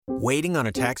Waiting on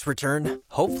a tax return?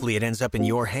 Hopefully it ends up in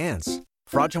your hands.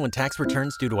 Fraudulent tax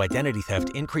returns due to identity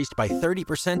theft increased by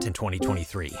 30% in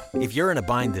 2023. If you're in a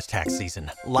bind this tax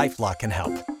season, LifeLock can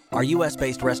help. Our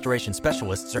U.S.-based restoration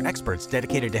specialists are experts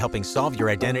dedicated to helping solve your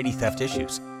identity theft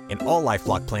issues. And all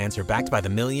LifeLock plans are backed by the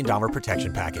 $1 Million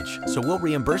Protection Package. So we'll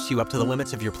reimburse you up to the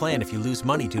limits of your plan if you lose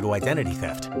money due to identity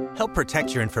theft. Help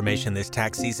protect your information this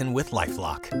tax season with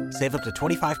LifeLock. Save up to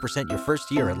 25% your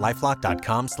first year at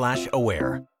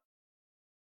LifeLock.com/aware.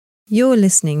 You're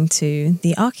listening to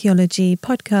the Archaeology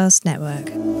Podcast Network.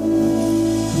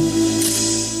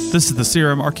 This is the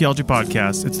CRM Archaeology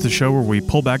Podcast. It's the show where we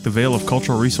pull back the veil of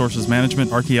cultural resources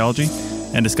management archaeology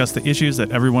and discuss the issues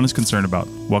that everyone is concerned about.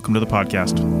 Welcome to the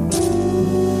podcast.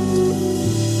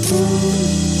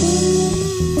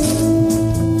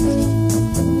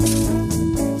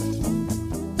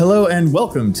 Hello and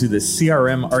welcome to the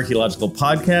CRM Archaeological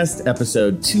Podcast,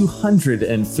 episode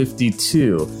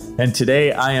 252. And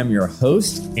today I am your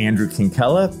host, Andrew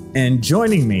Kinkella, and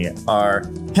joining me are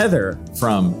Heather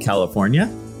from California.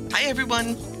 Hi,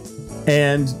 everyone.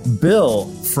 And Bill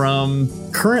from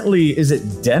currently, is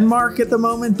it Denmark at the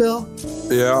moment, Bill?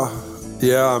 Yeah,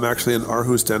 I'm actually in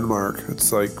Aarhus, Denmark.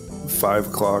 It's like 5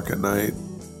 o'clock at night.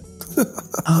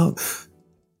 Oh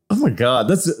my God,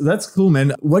 that's cool,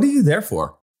 man. What are you there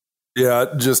for? Yeah,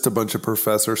 just a bunch of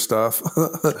professor stuff.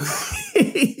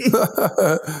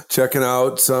 Checking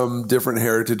out some different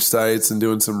heritage sites and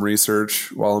doing some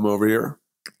research while I'm over here.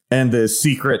 And the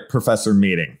secret professor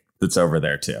meeting that's over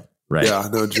there too, right? Yeah,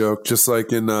 no joke. Just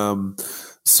like in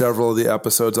several of the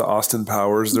episodes of Austin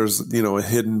Powers, there's, a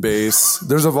hidden base.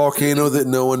 There's a volcano that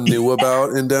no one knew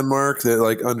about in Denmark that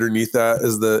like underneath that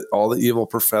is all the evil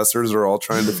professors are all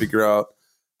trying to figure out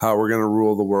how we're going to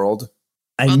rule the world.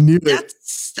 I knew it.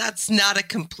 That's not a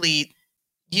complete.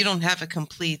 You don't have a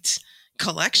complete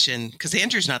collection because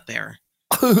Andrew's not there.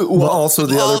 Well, also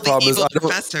the other problem is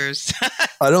professors.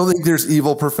 I don't think there's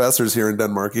evil professors here in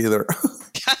Denmark either.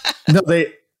 No,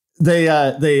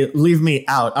 they leave me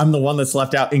out. I'm the one that's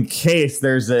left out in case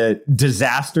there's a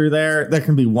disaster there. There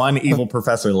can be one evil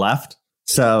professor left,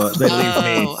 so they leave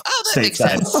me. Oh, that makes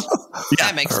sense. Yeah.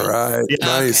 That makes sense. All right, yeah.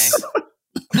 Nice.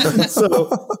 Okay.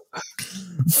 So,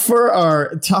 for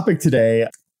our topic today,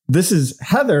 this is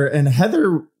Heather, and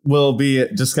Heather will be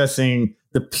discussing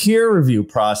the peer review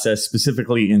process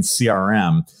specifically in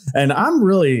CRM. And I'm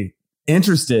really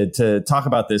interested to talk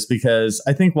about this because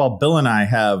I think while Bill and I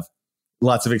have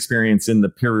lots of experience in the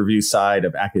peer review side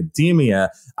of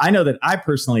academia, I know that I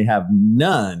personally have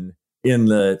none in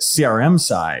the CRM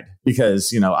side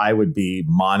because, I would be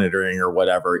monitoring or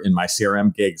whatever in my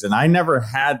CRM gigs, and I never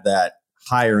had that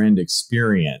higher end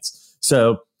experience.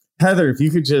 So, Heather, if you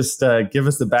could just give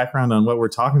us the background on what we're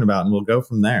talking about, and we'll go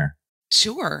from there.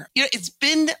 Sure. It's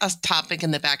been a topic in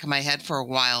the back of my head for a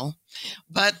while,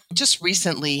 but just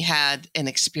recently had an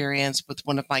experience with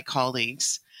one of my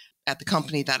colleagues at the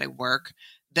company that I work,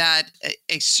 that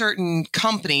a certain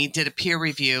company did a peer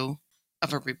review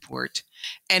of a report,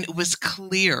 and it was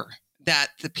clear that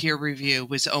the peer review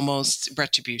was almost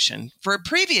retribution for a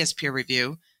previous peer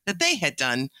review that they had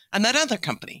done on that other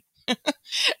company.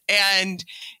 And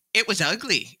it was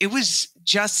ugly. It was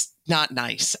just not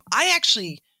nice. I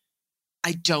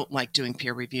don't like doing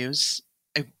peer reviews.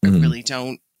 I really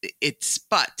don't.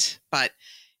 But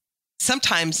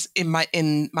sometimes in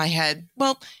my head,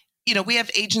 we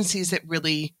have agencies that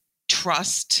really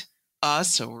trust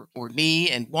us or me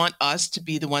and want us to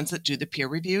be the ones that do the peer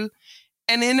review.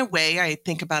 And in a way, I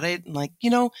think about it and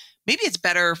maybe it's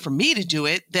better for me to do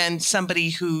it than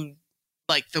somebody who,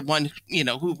 like the one,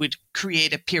 who would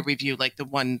create a peer review like the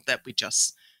one that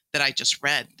I just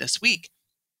read this week.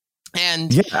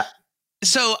 And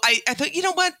so I thought, you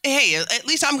know what? Hey, at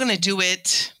least I'm going to do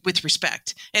it with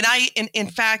respect. And in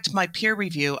fact, my peer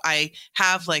review, I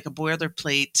have like a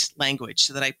boilerplate language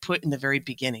that I put in the very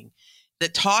beginning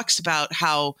that talks about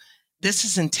how this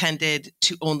is intended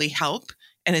to only help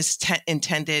and is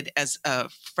intended as a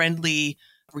friendly,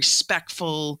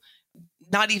 respectful,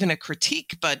 not even a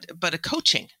critique, but a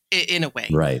coaching in a way,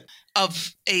 right,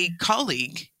 of a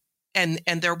colleague and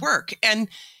their work. And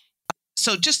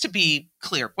so just to be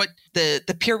clear, what the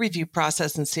peer review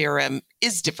process in CRM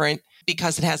is different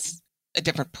because it has a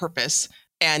different purpose.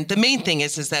 And the main thing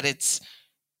is that it's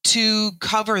to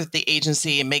cover the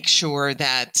agency and make sure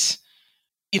that,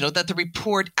 that the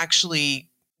report actually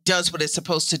does what it's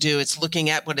supposed to do. It's looking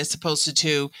at what it's supposed to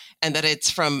do, and that it's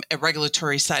from a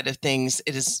regulatory side of things.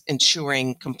 It is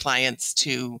ensuring compliance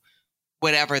to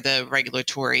whatever the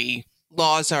regulatory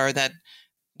laws are that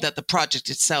the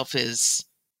project itself is,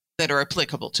 that are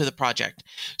applicable to the project.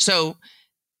 So,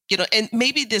 and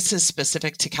maybe this is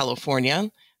specific to California,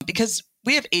 because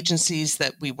we have agencies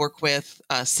that we work with,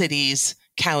 cities,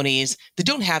 counties, that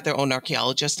don't have their own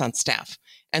archaeologist on staff.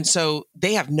 And so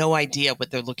they have no idea what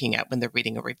they're looking at when they're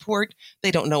reading a report.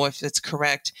 They don't know if it's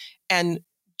correct. And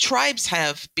tribes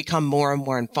have become more and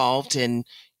more involved in,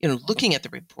 looking at the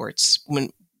reports.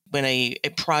 When a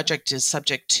project is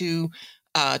subject to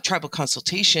tribal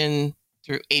consultation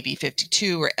through AB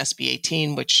 52 or SB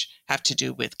 18, which have to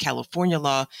do with California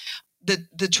law,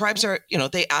 the tribes are,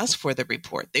 they ask for the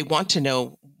report. They want to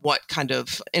know what kind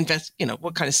of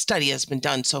what kind of study has been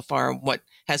done so far and what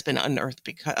has been unearthed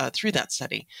through that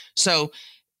study. So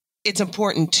it's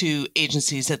important to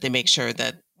agencies that they make sure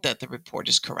that the report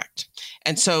is correct.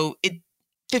 And so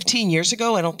 15 years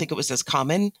ago, I don't think it was as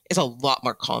common. It's a lot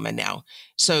more common now.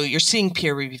 So you're seeing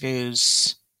peer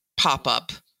reviews pop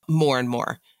up more and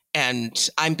more. And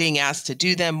I'm being asked to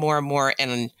do them more and more.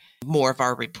 And more of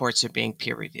our reports are being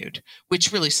peer reviewed,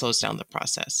 which really slows down the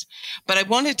process. But I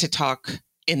wanted to talk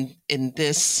in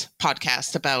this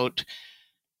podcast about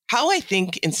how I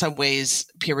think in some ways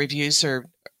peer reviews are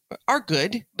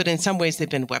good, but in some ways they've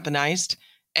been weaponized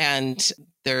and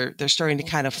they're starting to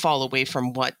kind of fall away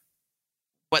from what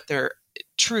their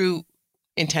true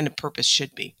intended purpose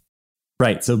should be.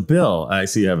 Right. So Bill, I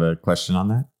see you have a question on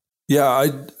that. Yeah,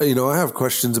 I have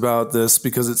questions about this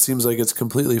because it seems like it's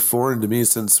completely foreign to me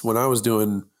since when I was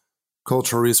doing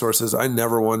cultural resources, I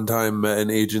never one time met an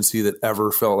agency that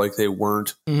ever felt like they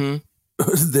weren't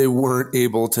they weren't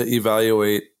able to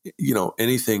evaluate,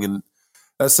 anything. And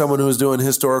as someone who was doing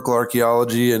historical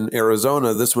archaeology in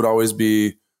Arizona, this would always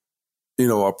be,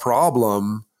 a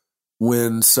problem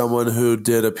when someone who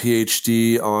did a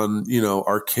PhD on,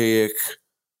 archaic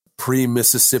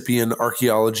pre-Mississippian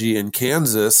archaeology in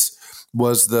Kansas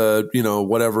was the,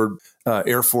 whatever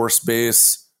Air Force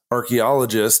Base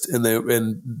archaeologist. And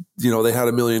they had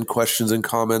a million questions and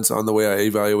comments on the way I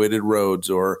evaluated roads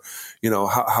or,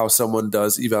 how someone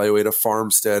does evaluate a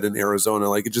farmstead in Arizona.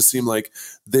 Like, it just seemed like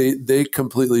they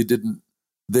completely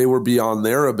they were beyond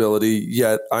their ability.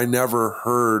 Yet I never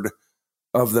heard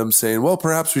of them saying, well,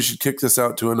 perhaps we should kick this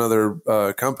out to another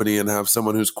company and have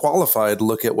someone who's qualified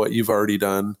look at what you've already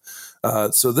done.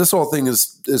 So this whole thing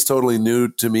is totally new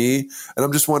to me. And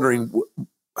I'm just wondering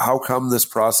how come this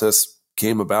process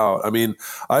came about. I mean,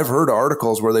 I've heard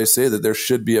articles where they say that there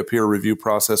should be a peer review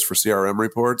process for CRM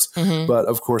reports. But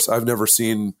of course, I've never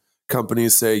seen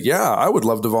companies say, yeah, I would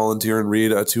love to volunteer and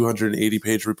read a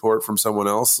 280-page report from someone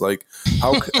else. Like,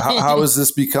 how has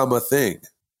this become a thing?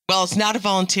 Well, it's not a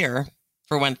volunteer.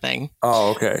 For one thing.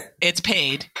 Oh, okay. It's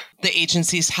paid. The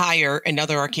agencies hire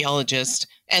another archaeologist,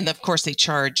 and of course they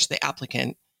charge the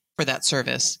applicant for that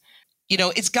service.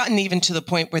 It's gotten even to the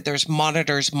point where there's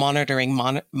monitors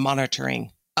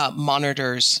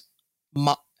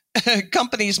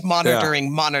companies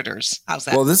monitoring monitors. How's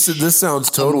that? Well, this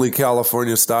sounds totally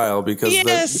California style because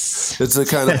it's the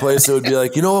kind of place that would be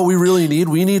like, what we really need?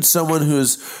 We need someone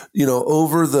who's,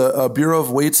 over the Bureau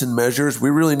of Weights and Measures.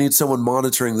 We really need someone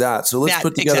monitoring that. So let's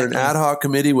put together an ad hoc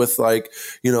committee with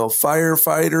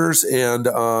firefighters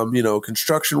and,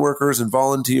 construction workers and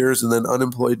volunteers and then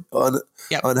unemployed,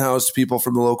 unhoused people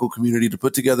from the local community to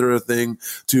put together a thing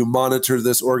to monitor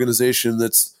this organization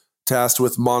that's tasked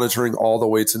with monitoring all the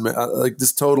weights and like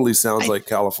this totally sounds like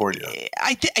California.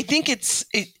 I think I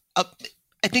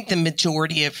think the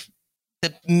majority of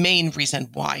the main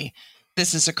reason why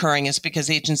this is occurring is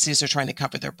because agencies are trying to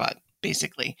cover their butt.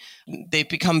 Basically, they've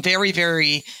become very,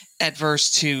 very adverse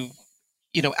to,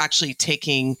 actually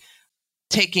taking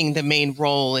the main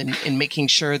role in making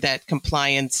sure that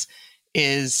compliance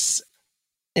is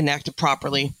enacted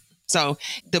properly. So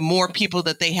the more people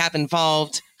that they have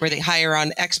involved, where they hire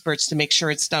on experts to make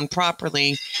sure it's done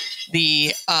properly,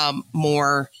 the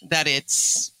more that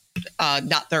it's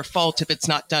not their fault if it's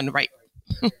not done right.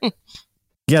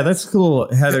 Yeah, that's cool,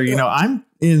 Heather. I'm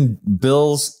in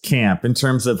Bill's camp in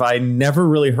terms of I never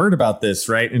really heard about this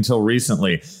right until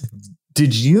recently.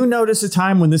 Did you notice a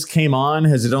time when this came on?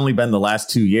 Has it only been the last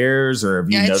 2 years, or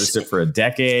have you noticed it for a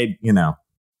decade?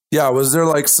 Yeah, was there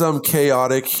like some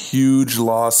chaotic, huge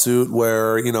lawsuit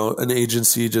where, an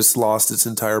agency just lost its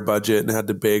entire budget and had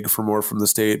to beg for more from the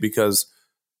state because,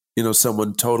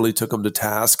 someone totally took them to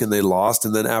task and they lost.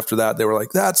 And then after that, they were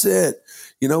like, that's it.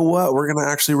 You know what? We're going to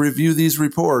actually review these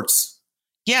reports.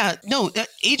 Yeah, no,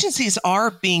 agencies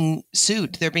are being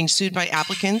sued. They're being sued by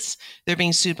applicants. They're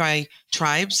being sued by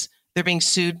tribes. They're being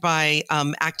sued by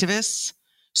activists.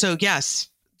 So, yes,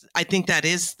 I think that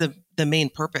is the main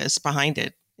purpose behind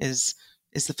it. Is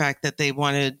the fact that they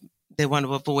want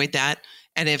to avoid that.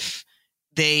 And if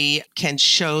they can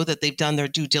show that they've done their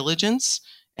due diligence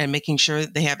and making sure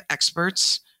that they have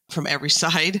experts from every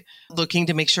side looking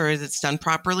to make sure that it's done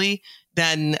properly,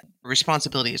 then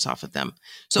responsibility is off of them.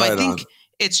 So I think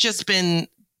it's just been,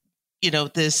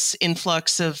 this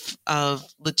influx of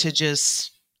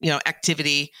litigious,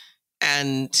 activity,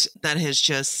 and that has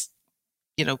just,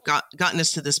 gotten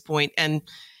us to this point. And,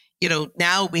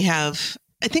 now we have,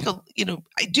 I think,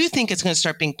 I do think it's going to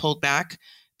start being pulled back,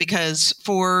 because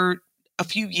for a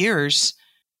few years,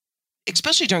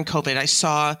 especially during COVID, I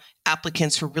saw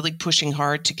applicants were really pushing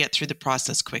hard to get through the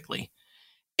process quickly.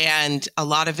 And a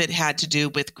lot of it had to do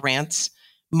with grants,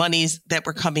 monies that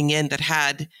were coming in that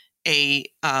had a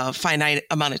finite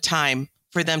amount of time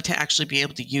for them to actually be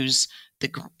able to use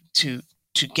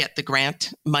to get the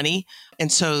grant money.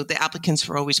 And so the applicants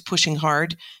were always pushing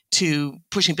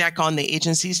back on the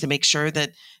agencies to make sure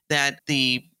that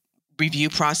the review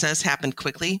process happened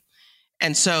quickly.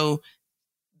 And so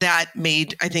that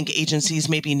made, I think, agencies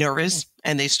maybe nervous,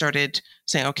 and they started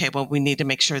saying, okay, well, we need to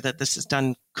make sure that this is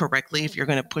done correctly. If you're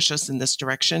going to push us in this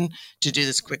direction to do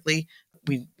this quickly,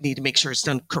 we need to make sure it's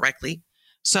done correctly.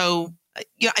 So,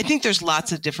 I think there's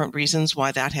lots of different reasons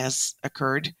why that has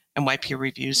occurred and why peer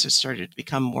reviews have started to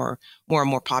become more and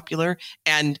more popular.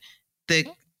 And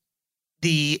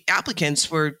the applicants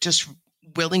were just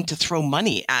willing to throw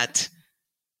money at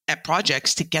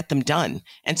projects to get them done.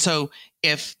 And so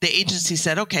if the agency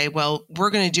said, okay, well,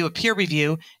 we're going to do a peer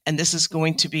review, and this is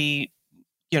going to be,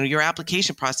 your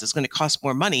application process is going to cost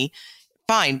more money,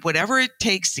 fine, whatever it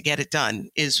takes to get it done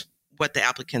is what the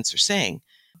applicants are saying.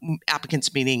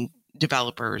 Applicants meaning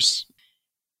developers.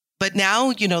 But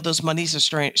now, those monies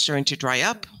are starting to dry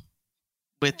up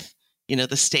with,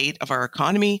 the state of our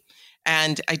economy.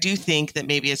 And I do think that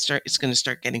maybe it's going to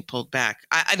start getting pulled back.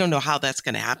 I don't know how that's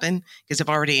going to happen, because I've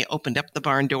already opened up the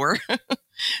barn door,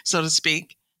 so to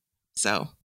speak. So,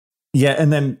 yeah.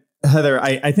 And then, Heather,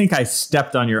 I think I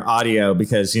stepped on your audio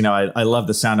because, I love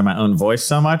the sound of my own voice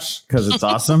so much because it's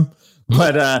awesome.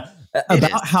 But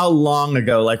about how long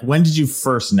ago, like when did you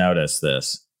first notice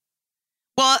this?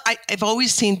 Well, I've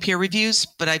always seen peer reviews,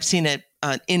 but I've seen an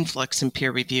influx in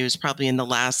peer reviews probably in the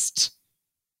last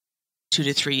 2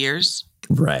 to 3 years.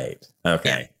 Right.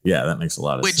 Okay. Yeah, that makes a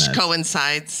lot of sense. Which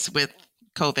coincides with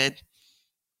COVID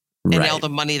and all the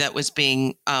money that was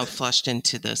being flushed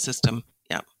into the system.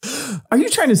 Yeah. Are you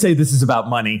trying to say this is about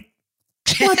money?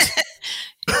 What?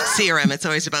 CRM, it's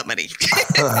always about money.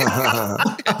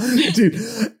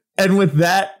 Dude. And with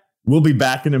that, we'll be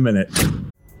back in a minute.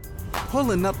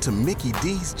 Pulling up to Mickey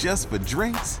D's just for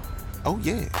drinks? Oh,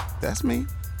 yeah, that's me.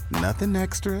 Nothing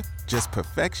extra, just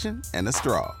perfection and a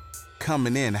straw.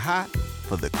 Coming in hot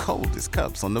for the coldest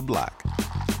cups on the block.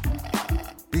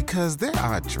 Because there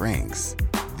are drinks.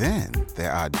 Then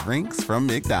there are drinks from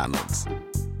McDonald's.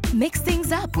 Mix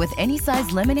things up with any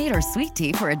size lemonade or sweet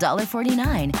tea for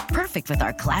 $1.49. Perfect with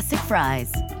our classic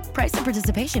fries. Price and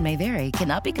participation may vary.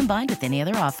 Cannot be combined with any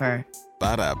other offer.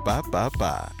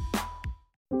 Ba-da-ba-ba-ba.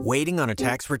 Waiting on a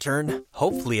tax return?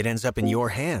 Hopefully it ends up in your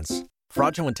hands.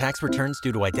 Fraudulent tax returns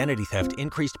due to identity theft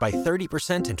increased by 30%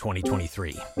 in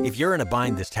 2023. If you're in a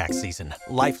bind this tax season,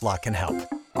 LifeLock can help.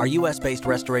 Our U.S.-based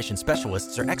restoration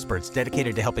specialists are experts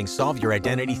dedicated to helping solve your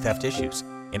identity theft issues.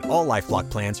 And all LifeLock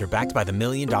plans are backed by the $1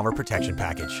 Million Protection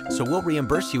Package. So we'll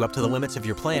reimburse you up to the limits of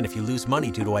your plan if you lose money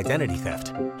due to identity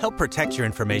theft. Help protect your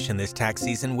information this tax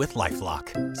season with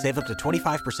LifeLock. Save up to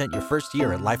 25% your first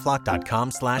year at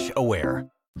LifeLock.com/aware.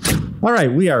 All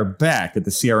right, we are back at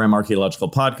the CRM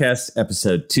Archaeological Podcast,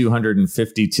 episode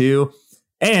 252.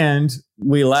 And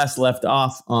we last left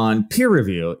off on peer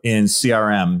review in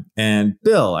CRM. And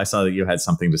Bill, I saw that you had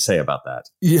something to say about that.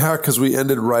 Yeah, because we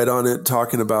ended right on it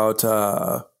talking about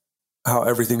how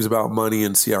everything's about money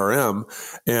in CRM.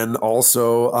 And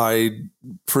also, I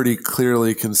pretty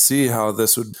clearly can see how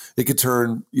it could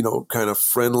turn, kind of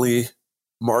friendly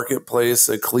marketplace,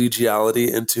 a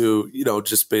collegiality into,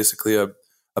 just basically a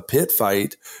pit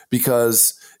fight.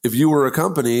 Because if you were a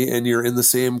company and you're in the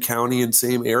same county and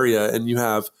same area and you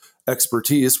have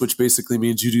expertise, which basically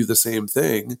means you do the same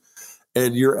thing,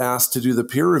 and you're asked to do the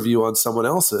peer review on someone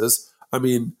else's, I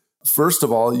mean, first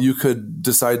of all, you could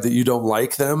decide that you don't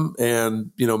like them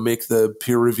and, make the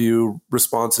peer review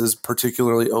responses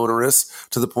particularly onerous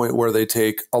to the point where they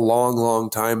take a long, long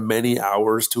time, many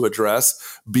hours to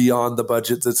address beyond the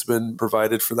budget that's been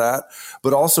provided for that.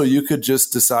 But also you could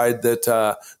just decide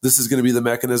that this is going to be the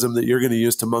mechanism that you're going to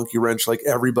use to monkey wrench like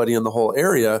everybody in the whole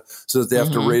area so that they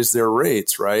have to raise their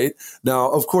rates, right? Now,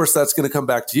 of course, that's going to come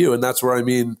back to you. And that's where I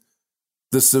mean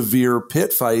the severe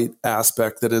pit fight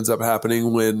aspect that ends up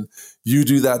happening when you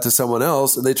do that to someone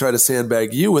else and they try to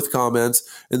sandbag you with comments.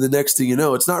 And the next thing you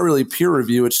know, it's not really peer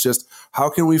review. It's just, how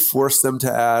can we force them to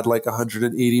add like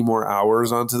 180 more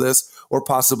hours onto this or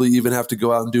possibly even have to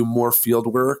go out and do more field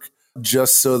work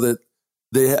just so that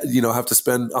they, have to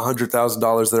spend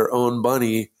 $100,000 of their own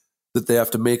money that they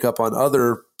have to make up on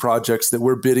other projects that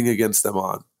we're bidding against them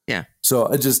on. Yeah. So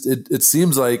it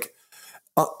seems like,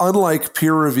 unlike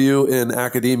peer review in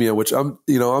academia, which I'm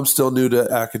still new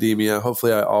to academia.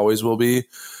 Hopefully I always will be.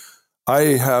 I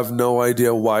have no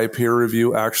idea why peer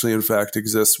review actually, in fact,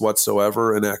 exists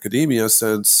whatsoever in academia,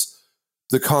 since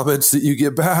the comments that you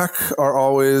get back are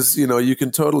always, you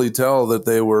can totally tell that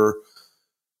they were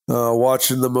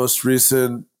watching the most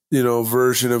recent,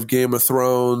 version of Game of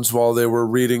Thrones while they were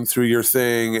reading through your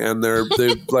thing, and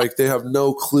they have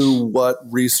no clue what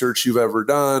research you've ever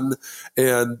done,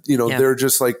 and they're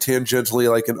just like tangentially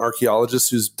like an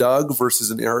archaeologist who's dug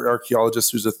versus an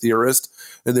archaeologist who's a theorist,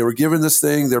 and they were given this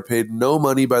thing. They're paid no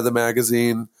money by the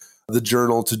magazine, the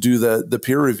journal, to do the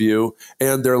peer review,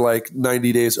 and they're like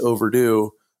 90 days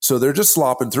overdue. So they're just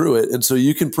slopping through it. And so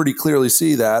you can pretty clearly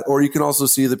see that. Or you can also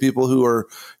see the people who are,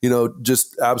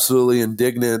 just absolutely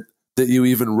indignant that you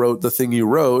even wrote the thing you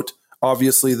wrote.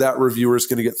 Obviously, that reviewer is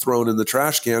going to get thrown in the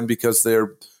trash can because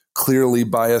they're clearly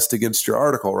biased against your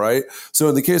article, right? So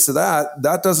in the case of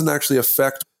that doesn't actually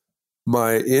affect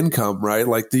my income, right?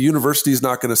 Like the university is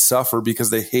not going to suffer because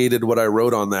they hated what I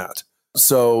wrote on that.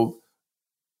 So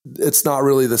it's not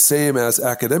really the same as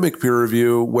academic peer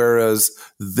review, whereas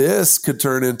this could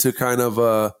turn into kind of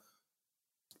a,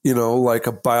 like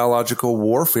a biological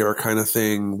warfare kind of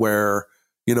thing where,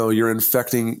 you're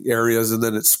infecting areas and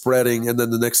then it's spreading. And then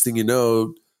the next thing you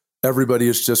know, everybody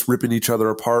is just ripping each other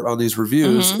apart on these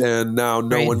reviews. Mm-hmm. And now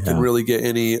no one can really get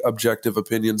any objective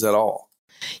opinions at all.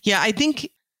 Yeah, I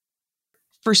think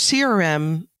for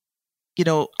CRM,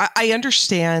 I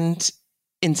understand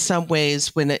in some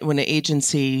ways when an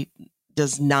agency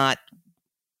does not,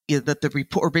 that the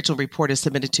original report is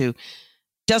submitted to,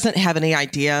 doesn't have any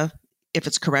idea if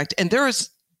it's correct. And there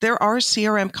are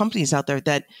CRM companies out there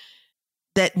that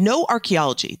know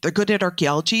archaeology. They're good at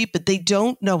archaeology, but they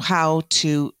don't know how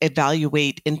to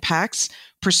evaluate impacts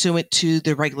pursuant to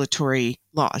the regulatory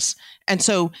laws. And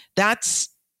so that's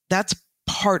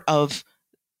part of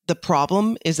the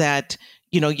problem, is that,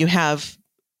 you have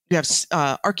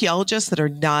archaeologists that are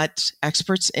not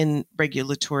experts in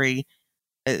regulatory,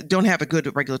 don't have a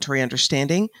good regulatory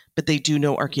understanding, but they do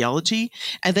know archaeology.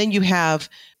 And then you have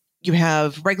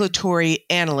regulatory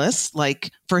analysts,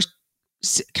 like for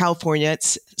California,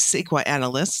 it's CEQA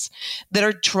analysts, that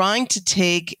are trying to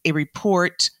take a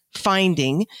report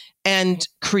finding and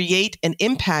create an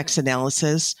impacts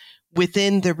analysis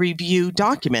within the review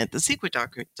document, the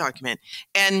CEQA document.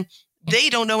 And they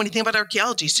don't know anything about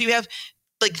archaeology. So you have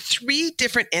like 3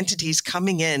 different entities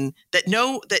coming in that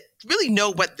really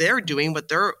know what they're doing, what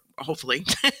they're hopefully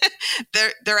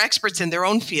they're experts in their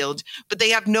own field, but they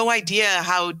have no idea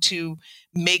how to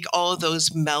make all of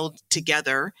those meld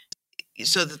together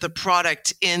so that the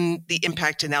product in the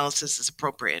impact analysis is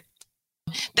appropriate.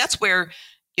 That's where,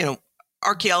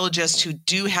 archaeologists who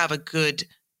do have a good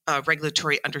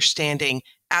regulatory understanding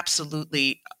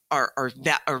absolutely are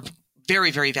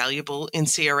very, very valuable in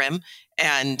CRM,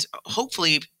 and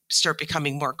hopefully start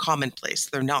becoming more commonplace.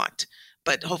 They're not,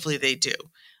 but hopefully they do.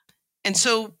 And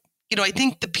so, I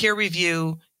think the peer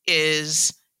review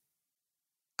is,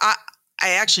 I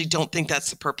actually don't think that's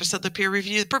the purpose of the peer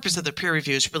review. The purpose of the peer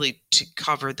review is really to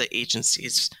cover the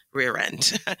agency's rear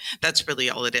end. That's really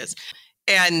all it is.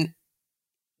 And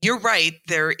you're right.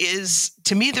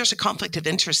 To me, there's a conflict of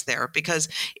interest there, because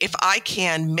if I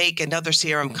can make another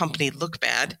CRM company look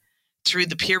bad through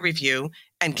the peer review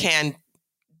and can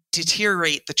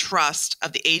deteriorate the trust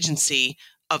of the agency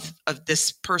of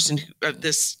this person, of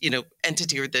this,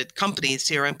 entity or the company,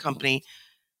 CRM company,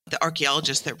 the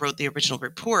archaeologist that wrote the original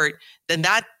report, then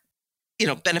that,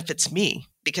 benefits me,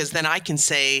 because then I can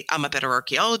say I'm a better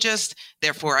archaeologist,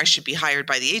 therefore I should be hired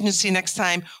by the agency next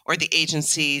time, or the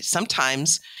agency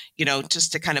sometimes,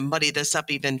 just to kind of muddy this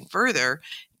up even further,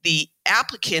 the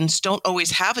applicants don't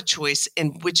always have a choice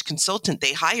in which consultant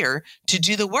they hire to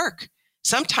do the work.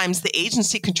 Sometimes the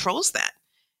agency controls that.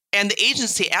 And the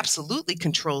agency absolutely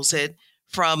controls it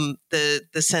from the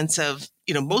sense of,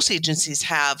 most agencies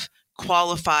have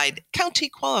county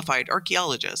qualified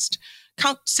archaeologists,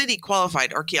 city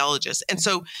qualified archaeologists. And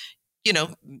so,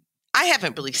 I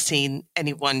haven't really seen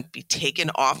anyone be taken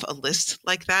off a list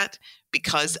like that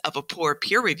because of a poor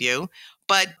peer review,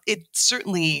 but it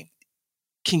certainly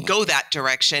can go that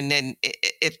direction. And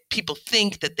if people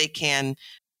think that they can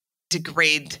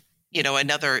degrade,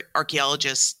 another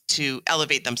archaeologist to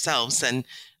elevate themselves, and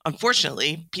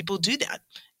unfortunately people do that.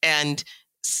 And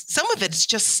some of it's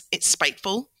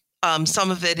spiteful.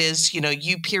 Some of it is,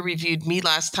 you peer reviewed me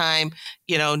last time,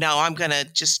 now I'm going to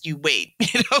just, you wait,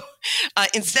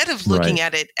 instead of looking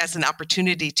at it as an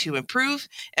opportunity to improve,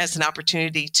 as an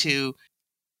opportunity to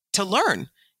learn.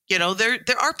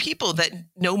 There are people that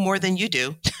know more than you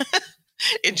do.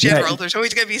 In general, there's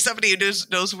always going to be somebody who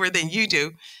knows more than you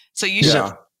do. So you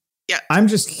should. Yeah. I'm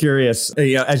just curious,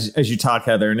 as you talk,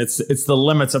 Heather, and it's the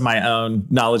limits of my own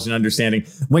knowledge and understanding.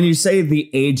 When you say the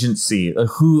agency,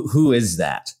 who is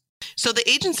that? So the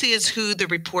agency is who the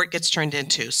report gets turned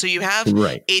into. So you have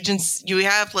agents. You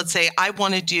have, let's say, I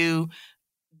want to do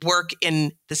work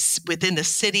within the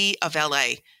city of LA.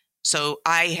 So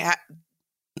a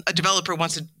developer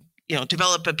wants to,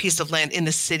 develop a piece of land in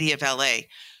the city of LA.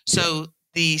 So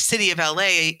the city of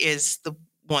LA is the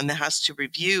one that has to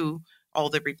review all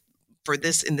the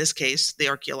in this case, the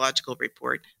archaeological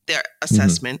report, their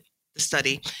assessment, the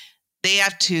study. They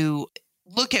have to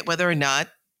look at whether or not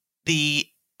the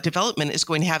development is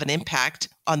going to have an impact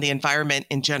on the environment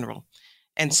in general.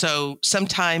 And so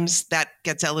sometimes that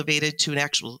gets elevated to an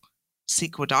actual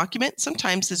CEQA document.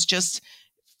 Sometimes it's just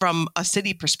from a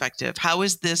city perspective. How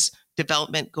is this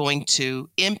development going to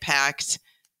impact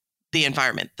the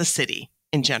environment, the city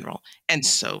in general? And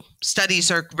so studies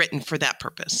are written for that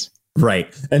purpose.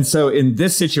 Right. And so in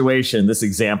this situation, this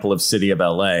example of City of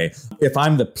LA, if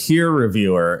I'm the peer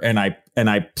reviewer and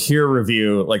I peer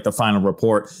review like the final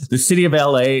report, the City of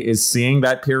LA is seeing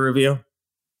that peer review?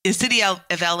 The City of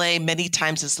LA many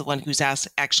times is the one who's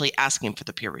actually asking for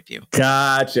the peer review.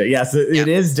 Gotcha. Yes, it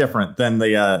is different than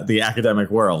the academic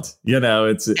world.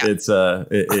 It's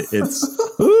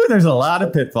there's a lot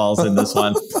of pitfalls in this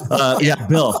one.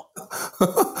 Bill.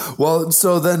 Well,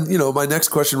 so then, my next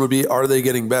question would be, are they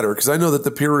getting better? Because I know that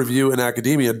the peer review in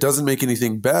academia doesn't make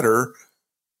anything better.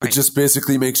 It just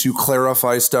basically makes you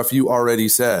clarify stuff you already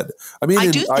said. I mean,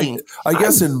 I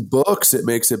guess in books it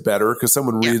makes it better because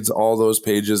someone reads all those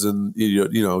pages and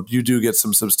you do get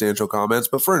some substantial comments.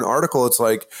 But for an article, it's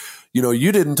like,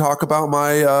 you didn't talk about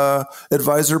my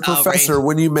advisor professor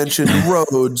when you mentioned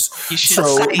roads.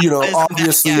 So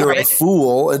obviously you're a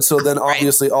fool, and so then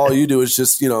obviously all you do is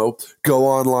just go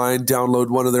online, download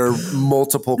one of their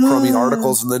multiple crummy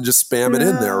articles, and then just spam it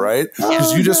in there, right?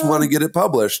 Because you just want to get it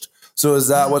published. So is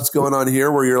that what's going on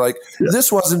here where you're like,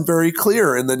 this wasn't very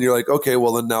clear? And then you're like, okay,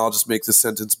 well, then now I'll just make the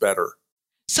sentence better.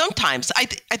 Sometimes I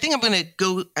think I'm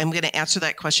going to answer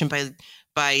that question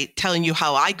by telling you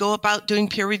how I go about doing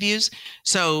peer reviews.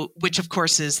 So, which of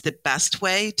course is the best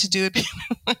way to do it.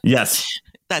 Yes.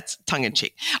 That's tongue in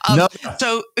cheek. No.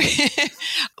 So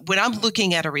when I'm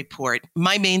looking at a report,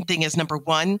 my main thing is, number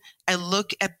one, I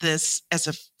look at this as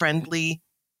a friendly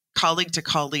colleague to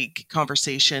colleague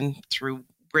conversation through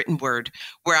written word,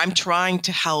 where I'm trying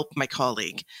to help my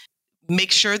colleague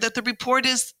make sure that the report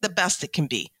is the best it can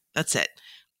be. That's it.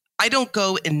 I don't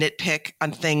go and nitpick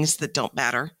on things that don't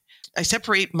matter. I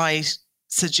separate my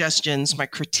suggestions, my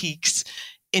critiques,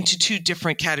 into two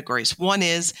different categories. One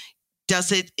is,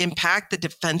 does it impact the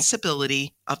defensibility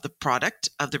of the product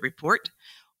of the report?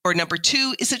 Or number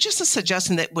two, is it just a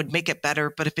suggestion that would make it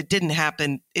better, but if it didn't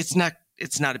happen, it's not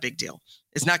a big deal.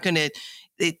 It's not going to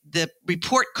the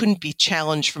report couldn't be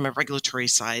challenged from a regulatory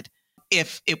side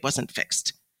if it wasn't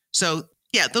fixed. So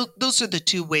those are the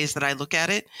two ways that I look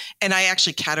at it. And I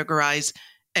actually categorize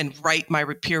and write my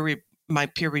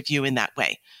peer review in that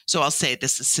way. So I'll say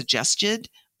this is suggested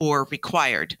or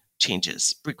required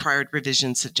changes, required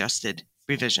revisions, suggested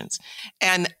revisions.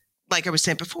 And like I was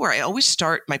saying before, I always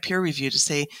start my peer review to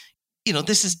say,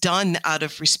 this is done out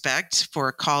of respect for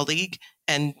a colleague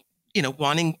and,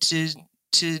 wanting to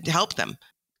help them.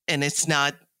 And it's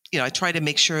not, I try to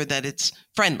make sure that it's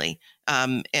friendly.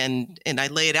 And I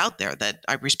lay it out there that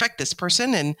I respect this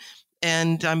person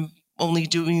and I'm only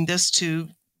doing this to,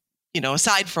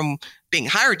 aside from being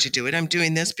hired to do it, I'm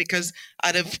doing this because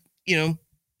out of,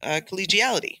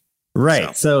 collegiality.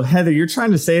 Right. So Heather, you're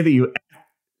trying to say that you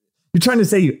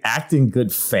act in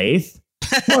good faith?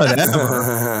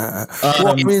 Whatever. Well,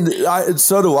 I mean,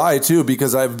 so do I too,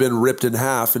 because I've been ripped in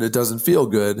half and it doesn't feel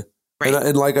good. Right.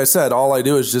 And like I said, all I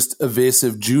do is just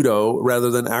evasive judo rather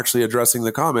than actually addressing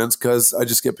the comments because I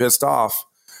just get pissed off.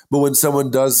 But when someone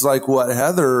does like what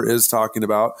Heather is talking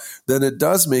about, then it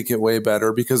does make it way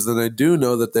better because then I do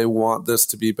know that they want this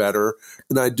to be better.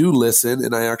 And I do listen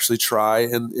and I actually try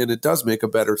and it does make a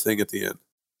better thing at the end.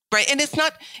 Right. And it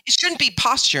shouldn't be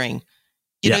posturing.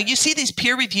 You see these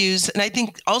peer reviews, and I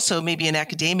think also maybe in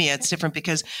academia, it's different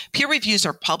because peer reviews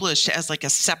are published as like a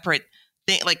separate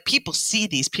thing. Like people see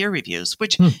these peer reviews,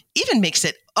 which even makes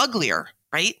it uglier,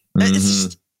 right? Mm-hmm.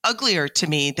 uglier to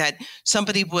me that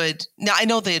somebody would, now I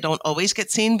know they don't always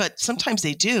get seen, but sometimes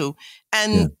they do.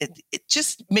 And it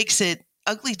just makes it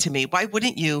ugly to me. Why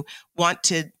wouldn't you want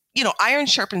to, iron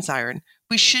sharpens iron.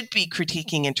 We should be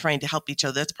critiquing and trying to help each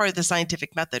other. That's part of the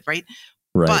scientific method, right?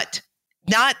 Right. But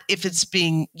not if it's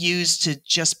being used to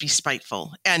just be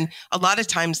spiteful. And a lot of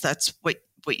times that's what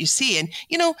you see. And,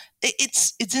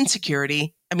 it's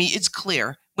insecurity. I mean, it's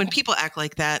clear. When people act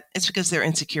like that, it's because they're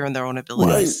insecure in their own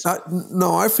abilities. Right.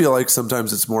 I feel like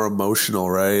sometimes it's more emotional,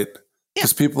 right?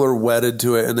 Because people are wedded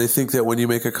to it. And they think that when you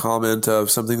make a comment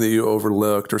of something that you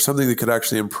overlooked or something that could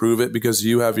actually improve it because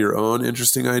you have your own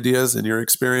interesting ideas and your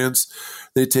experience,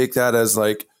 they take that as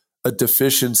like a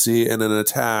deficiency and an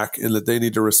attack and that they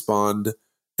need to respond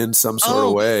in some sort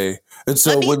of way. And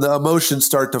so when the emotions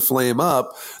start to flame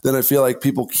up, then I feel like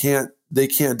people can't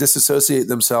disassociate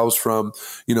themselves from,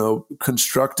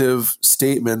 constructive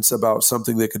statements about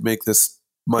something that could make this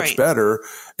much better.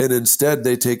 And instead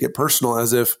they take it personal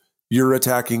as if you're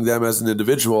attacking them as an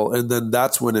individual. And then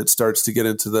that's when it starts to get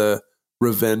into the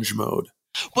revenge mode.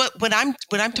 What I'm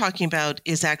talking about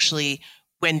is actually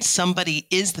when somebody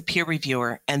is the peer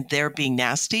reviewer and they're being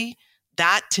nasty.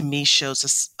 That to me shows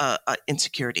us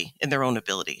insecurity in their own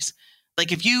abilities.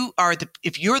 Like if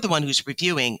you're the one who's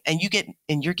reviewing and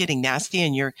you're getting nasty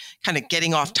and you're kind of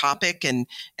getting off topic and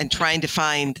trying to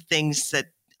find things that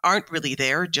aren't really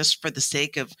there just for the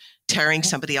sake of tearing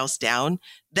somebody else down,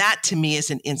 that to me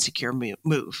is an insecure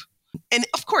move. And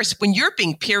of course, when you're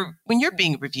being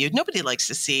reviewed, nobody likes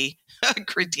to see a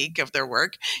critique of their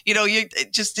work.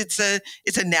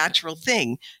 It's a natural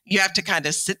thing. You have to kind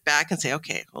of sit back and say,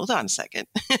 okay, hold on a second.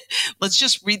 Let's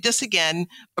just read this again,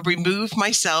 remove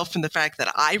myself from the fact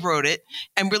that I wrote it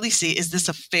and really see, is this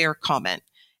a fair comment?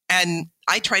 And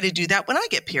I try to do that when I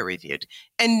get peer reviewed.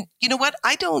 And you know what?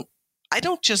 I don't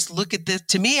just look at this.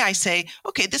 To me, I say,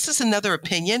 okay, this is another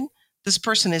opinion this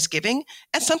person is giving.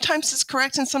 And sometimes it's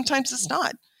correct and sometimes it's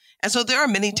not. And so there are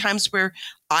many times where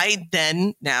I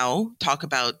then now talk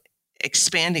about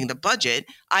expanding the budget.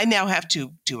 I now have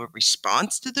to do a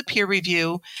response to the peer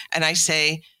review. And I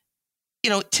say,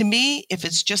 to me, if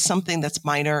it's just something that's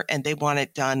minor and they want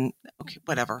it done, okay,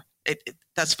 whatever,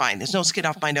 that's fine. There's no skin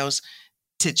off my nose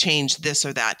to change this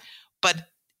or that. But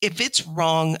if it's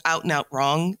wrong, out and out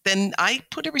wrong, then I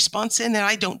put a response in and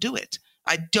I don't do it.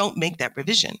 I don't make that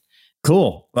revision.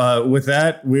 Cool. With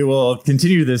that, we will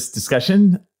continue this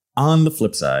discussion on the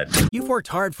flip side. You've worked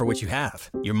hard for what you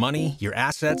have. Your money, your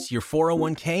assets, your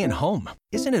 401k, and home.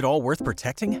 Isn't it all worth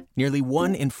protecting? Nearly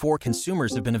 1 in 4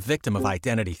 consumers have been a victim of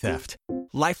identity theft.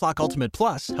 LifeLock Ultimate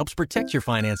Plus helps protect your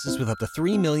finances with up to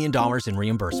 $3 million in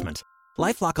reimbursement.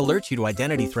 LifeLock alerts you to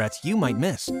identity threats you might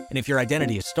miss. And if your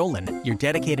identity is stolen, your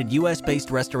dedicated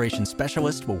U.S.-based restoration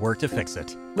specialist will work to fix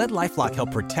it. Let LifeLock help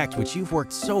protect what you've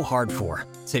worked so hard for.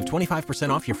 Save 25%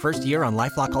 off your first year on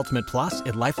LifeLock Ultimate Plus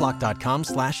at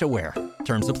LifeLock.com/aware.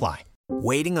 Terms apply.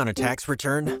 Waiting on a tax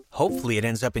return? Hopefully it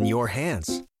ends up in your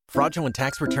hands. Fraudulent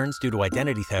tax returns due to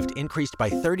identity theft increased by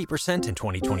 30% in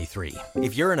 2023.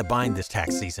 If you're in a bind this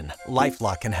tax season,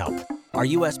 LifeLock can help. Our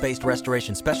U.S.-based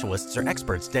restoration specialists are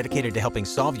experts dedicated to helping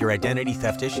solve your identity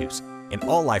theft issues. And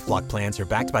all LifeLock plans are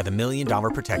backed by the $1 Million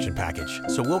Protection Package.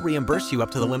 So we'll reimburse you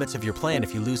up to the limits of your plan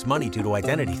if you lose money due to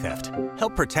identity theft.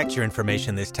 Help protect your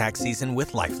information this tax season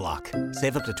with LifeLock.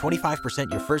 Save up to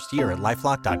 25% your first year at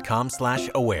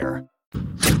LifeLock.com/aware.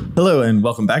 Hello, and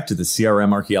welcome back to the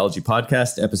CRM Archaeology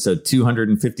Podcast, episode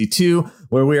 252,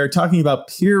 where we are talking about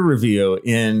peer review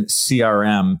in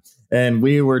CRM. And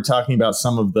we were talking about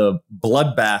some of the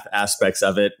bloodbath aspects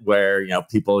of it where,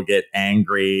 people get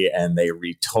angry and they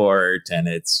retort and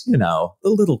it's, the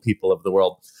little people of the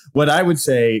world. What I would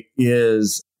say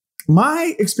is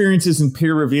my experiences in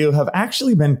peer review have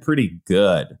actually been pretty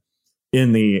good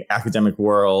in the academic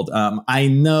world. I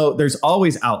know there's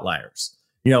always outliers,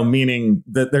 meaning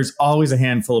that there's always a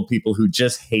handful of people who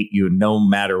just hate you no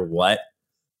matter what.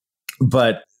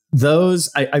 But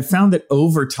I found that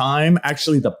over time,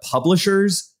 actually, the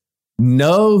publishers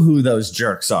know who those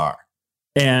jerks are,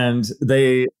 and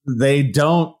they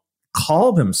don't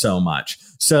call them so much.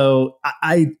 So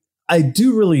I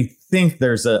do really think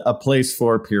there's a place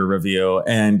for peer review,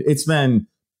 and it's been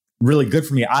really good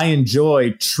for me. I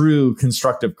enjoy true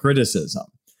constructive criticism,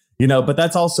 but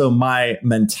that's also my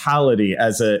mentality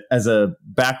as a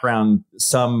background.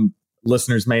 Some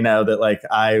listeners may know that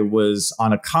I was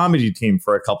on a comedy team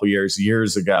for a couple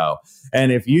years ago.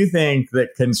 And if you think that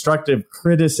constructive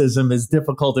criticism is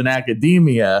difficult in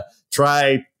academia,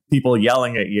 try people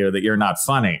yelling at you that you're not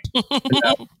funny.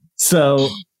 So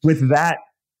with that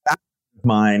in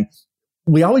mind,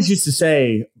 we always used to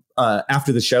say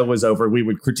after the show was over, we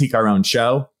would critique our own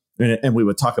show. and we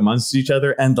would talk amongst each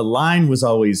other. And the line was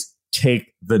always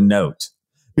take the note,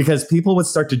 because people would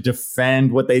start to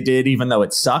defend what they did, even though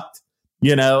it sucked,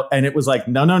 and it was like,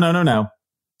 no,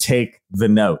 take the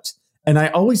note. And I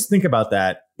always think about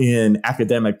that in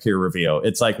academic peer review.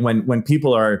 It's like when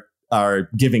people are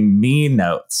giving me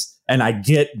notes and I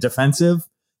get defensive,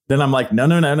 then I'm like, no,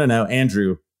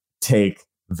 Andrew, take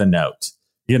the note,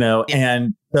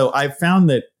 And so I've found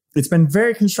that it's been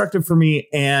very constructive for me,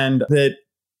 and that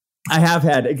I have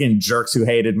had, again, jerks who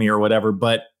hated me or whatever,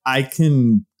 but I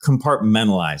can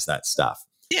compartmentalize that stuff.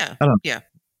 Yeah.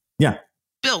 Yeah.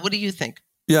 Bill, what do you think?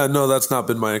 Yeah, no, that's not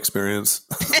been my experience.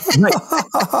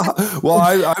 Well,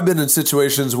 I've been in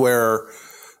situations where,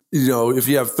 if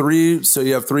you have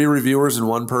three reviewers and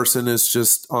one person is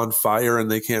just on fire and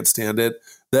they can't stand it,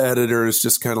 the editor is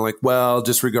just kind of like, well,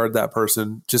 disregard that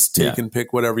person. Just take and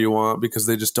pick whatever you want, because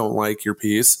they just don't like your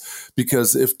piece.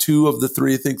 Because if 2 of the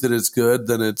 3 think that it's good,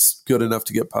 then it's good enough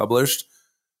to get published.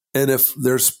 And if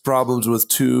there's problems with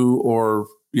 2 or,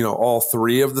 all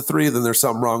 3 of the 3, then there's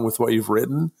something wrong with what you've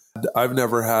written. I've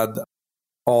never had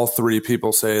all 3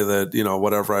 people say that,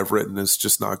 whatever I've written is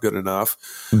just not good enough.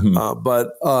 Mm-hmm.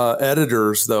 But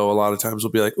editors, though, a lot of times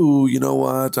will be like, ooh, you know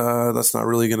what? That's not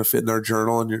really going to fit in our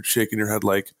journal. And you're shaking your head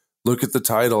like, look at the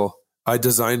title. I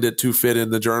designed it to fit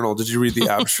in the journal. Did you read the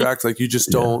abstract? Like, you just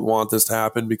don't want this to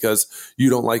happen because you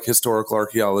don't like historical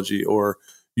archaeology, or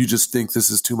you just think this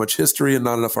is too much history and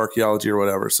not enough archaeology or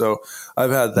whatever. So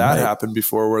I've had that happen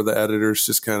before, where the editors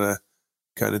just kind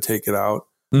of take it out.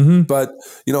 Mm-hmm. But,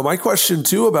 my question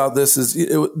too about this is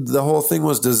the whole thing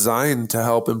was designed to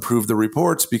help improve the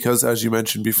reports, because, as you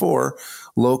mentioned before,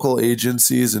 local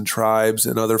agencies and tribes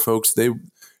and other folks, they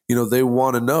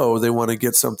want to know, they want to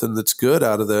get something that's good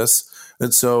out of this.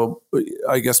 And so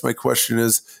I guess my question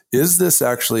is this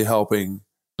actually helping?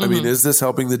 I mean, is this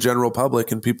helping the general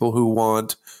public and people who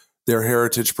want their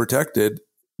heritage protected?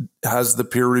 Has the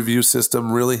peer review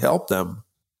system really helped them?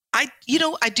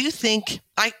 I do think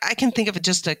I can think of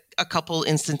just a couple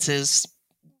instances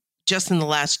just in the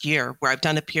last year where I've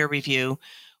done a peer review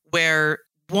where,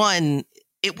 one,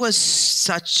 it was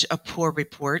such a poor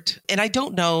report. And I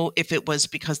don't know if it was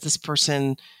because this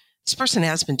person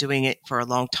has been doing it for a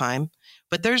long time,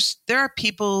 but there are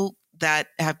people that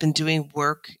have been doing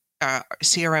work,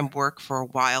 CRM work for a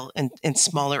while in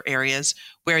smaller areas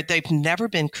where they've never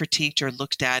been critiqued or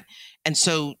looked at. And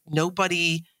so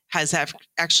nobody has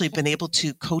actually been able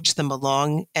to coach them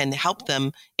along and help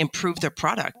them improve their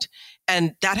product.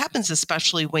 And that happens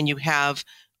especially when you have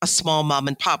a small mom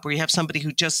and pop, where you have somebody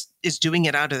who just is doing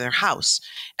it out of their house.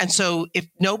 And so if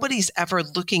nobody's ever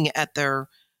looking at their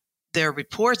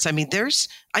reports, I mean,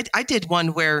 I did one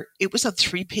where it was a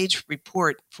 3-page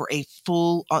report for a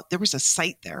full, there was a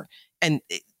site there, and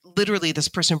literally this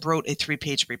person wrote a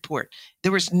 3-page report.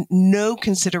 There was no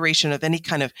consideration of any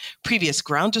kind of previous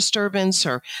ground disturbance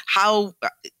or how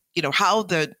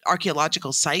the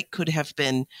archaeological site could have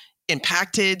been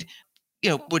impacted,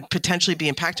 would potentially be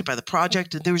impacted by the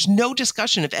project. There was no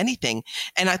discussion of anything.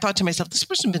 And I thought to myself, this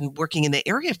person has been working in the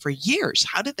area for years.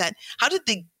 How did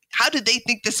they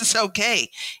think this is okay?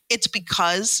 It's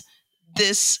because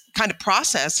this kind of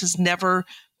process has never,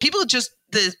 people just,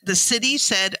 the city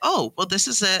said, oh, well, this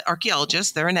is an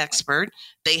archaeologist. They're an expert.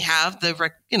 They have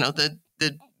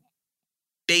the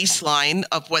baseline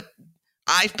of what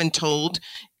I've been told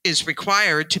is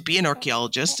required to be an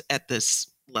archaeologist at this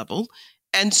level.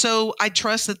 And so I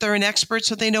trust that they're an expert,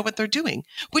 so they know what they're doing,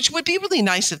 which would be really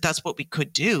nice if that's what we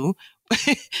could do.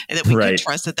 And that we could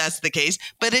trust that that's the case,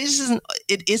 but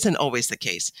it isn't always the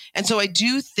case. And so I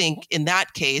do think in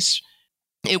that case,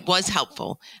 it was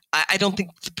helpful. I don't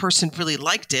think the person really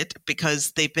liked it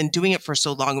because they've been doing it for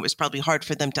so long. It was probably hard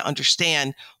for them to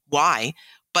understand why.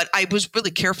 But I was really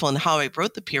careful in how I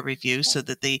wrote the peer review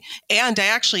and I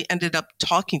actually ended up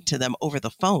talking to them over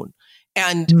the phone.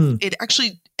 And it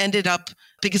actually ended up,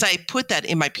 because I put that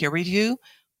in my peer review,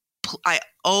 I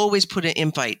always put an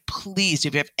invite. Please,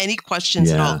 if you have any questions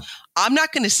at all, I'm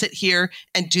not going to sit here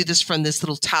and do this from this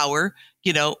little tower,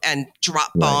 and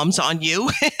drop bombs on you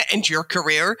and your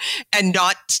career and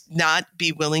not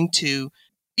be willing to,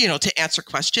 to answer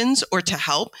questions or to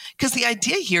help. Because the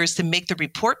idea here is to make the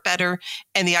report better.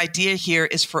 And the idea here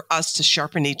is for us to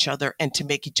sharpen each other and to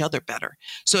make each other better.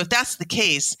 So if that's the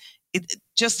case,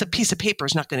 just a piece of paper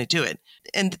is not going to do it.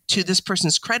 And to this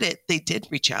person's credit, they did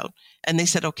reach out and they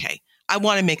said, okay, I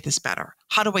want to make this better.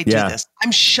 How do I do this?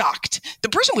 I'm shocked. The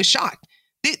person was shocked.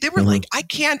 They were like,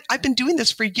 I've been doing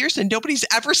this for years and nobody's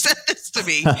ever said this to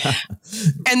me.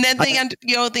 And then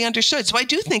they understood. So I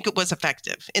do think it was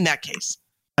effective in that case.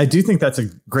 I do think that's a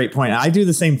great point. I do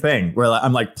the same thing where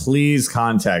I'm like, please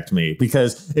contact me,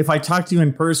 because if I talk to you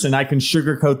in person, I can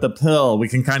sugarcoat the pill. We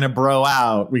can kind of bro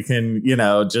out. We can,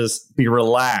 just be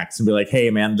relaxed and be like, hey,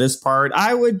 man, this part,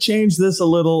 I would change this a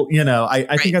little.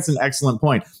 I think that's an excellent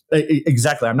point.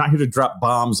 Exactly. I'm not here to drop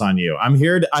bombs on you. I'm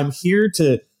here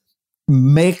to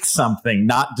make something,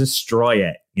 not destroy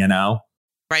it,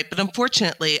 Right. But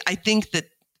unfortunately, I think that,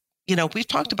 we've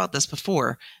talked about this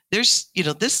before. There's,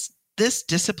 this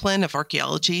discipline of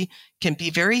archaeology can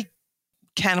be very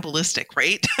cannibalistic,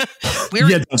 right?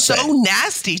 We're so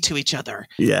nasty to each other.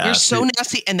 Yeah. We're so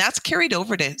nasty. And that's carried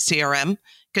over to CRM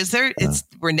because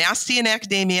we're nasty in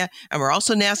academia and we're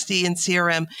also nasty in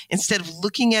CRM. Instead of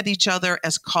looking at each other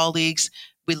as colleagues,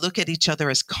 we look at each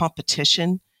other as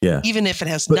competition, even if it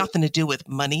has nothing to do with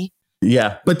money.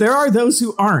 Yeah, but there are those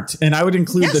who aren't, and I would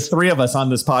include the three of us on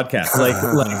this podcast. Like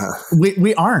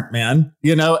we aren't, man.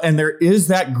 And there is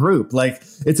that group. Like,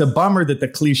 it's a bummer that the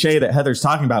cliche that Heather's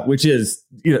talking about, which is,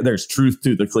 there's truth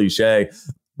to the cliche,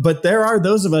 but there are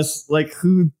those of us like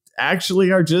who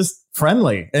actually are just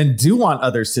friendly and do want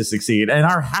others to succeed and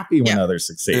are happy when others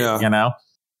succeed. Yeah, and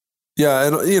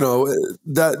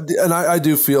I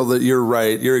do feel that you're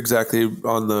right. You're exactly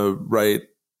on the right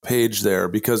page there,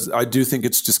 because I do think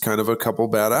it's just kind of a couple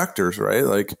bad actors, right?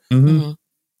 Like, I don't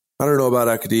know about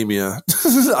academia.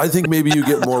 I think maybe you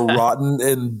get more rotten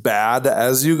and bad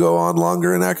as you go on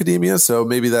longer in academia. So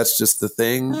maybe that's just the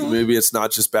thing. Maybe it's not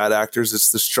just bad actors.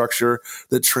 It's the structure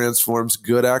that transforms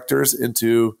good actors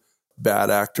into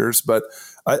bad actors. But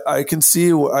I can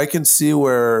see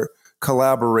where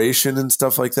collaboration and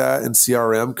stuff like that in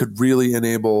CRM could really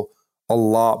enable a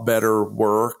lot better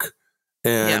work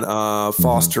and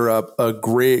foster up a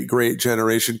great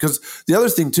generation. Because the other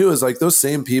thing too is like those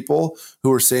same people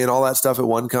who are saying all that stuff at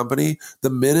one company, the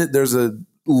minute there's a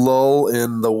lull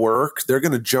in the work, they're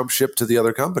going to jump ship to the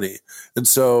other company. And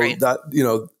so that,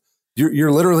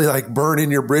 you're literally like burning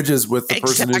your bridges with the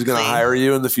person who's going to hire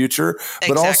you in the future.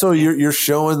 But also you're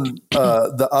showing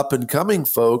the up and coming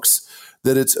folks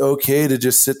that it's okay to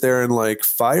just sit there and like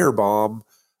firebomb,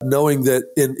 knowing that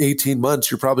in 18 months,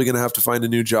 you're probably going to have to find a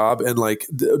new job. And like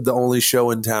the only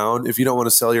show in town, if you don't want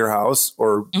to sell your house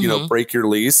or, break your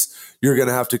lease, you're going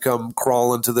to have to come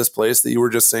crawl into this place that you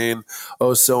were just saying,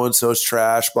 oh, so-and-so's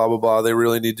trash, blah, blah, blah. They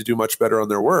really need to do much better on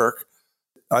their work.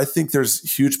 I think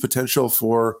there's huge potential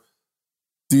for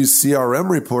these CRM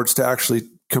reports to actually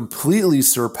completely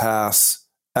surpass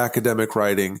academic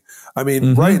writing. I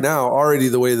mean, right now, already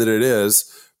the way that it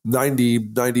is,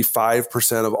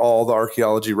 95% of all the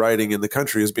archaeology writing in the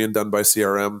country is being done by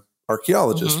CRM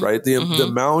archaeologists, right? The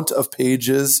amount of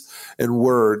pages and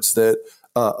words that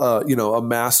a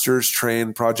master's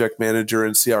trained project manager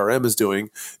in CRM is doing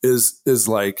is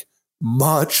like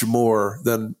much more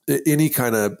than any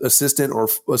kind of assistant or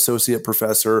associate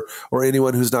professor or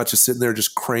anyone who's not just sitting there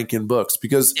just cranking books,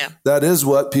 because that is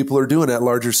what people are doing at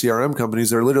larger CRM companies.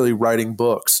 They're literally writing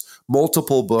books,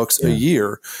 multiple books a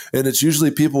year. And it's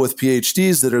usually people with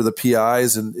PhDs that are the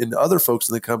PIs and other folks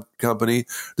in the company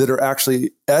that are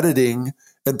actually editing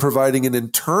and providing an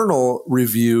internal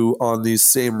review on these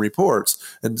same reports.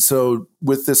 And so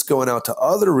with this going out to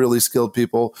other really skilled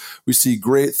people, we see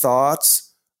great thoughts,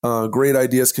 great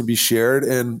ideas can be shared,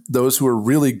 and those who are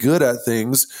really good at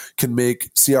things can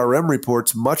make CRM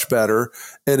reports much better.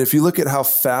 And if you look at how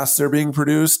fast they're being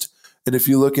produced, and if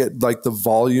you look at like the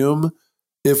volume,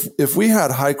 if we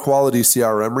had high quality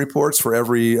CRM reports for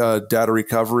every data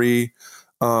recovery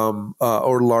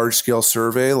or large scale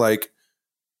survey, like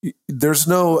there's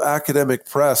no academic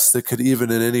press that could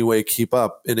even in any way keep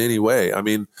up in any way. I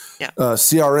mean,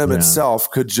 CRM itself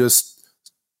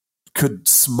could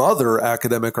smother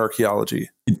academic archaeology.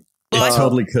 It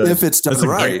totally could. If it's done right.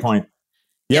 That's a great point.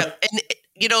 Yep. Yeah,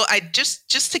 and I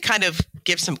just to kind of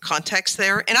give some context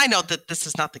there, and I know that this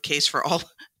is not the case for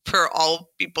all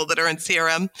people that are in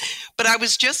CRM, but I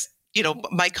was just,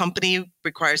 my company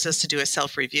requires us to do a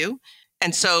self-review.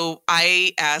 And so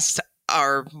I asked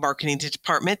our marketing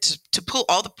department to pull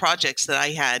all the projects that I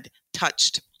had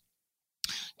touched,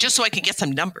 just so I could get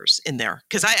some numbers in there.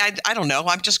 Because I don't know,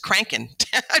 I'm just cranking.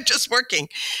 I'm just working.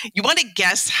 You want to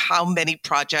guess how many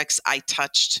projects I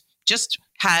touched, just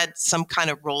had some kind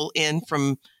of roll in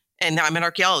from, and I'm an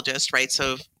archaeologist, right?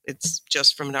 So it's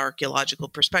just from an archaeological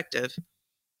perspective.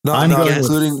 Not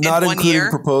including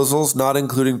proposals. Not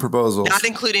including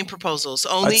proposals.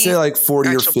 Only, I'd say like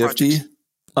 40 or 50. Projects.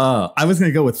 I was going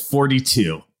to go with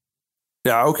 42.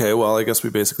 Yeah. Okay. Well, I guess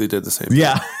we basically did the same thing.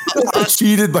 Yeah. I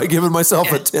cheated by giving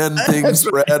myself a 10 thing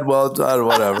spread. Well,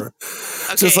 whatever.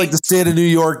 Just like the state of New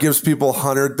York gives people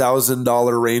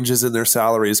 $100,000 ranges in their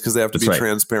salaries because they have to be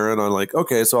transparent on like,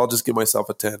 okay, so I'll just give myself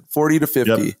a 10, 40 to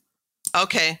 50. Yep.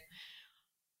 Okay.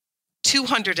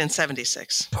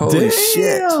 276. Holy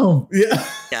shit. Yeah.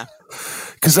 Yeah.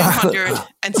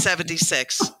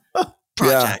 276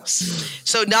 projects. Yeah.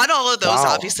 So not all of those,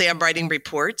 obviously I'm writing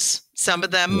reports. Some of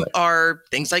them are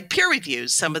things like peer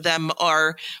reviews. Some of them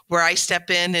are where I step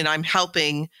in and I'm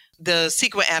helping the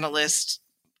CEQA analyst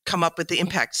come up with the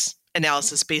impacts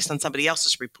analysis based on somebody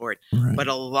else's report. Right. But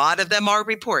a lot of them are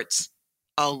reports.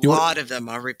 You want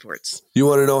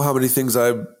to know how many things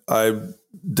I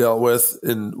dealt with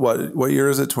in what year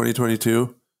is it?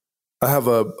 2022. I have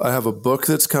a book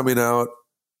that's coming out.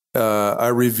 I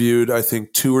reviewed, I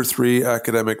think, 2 or 3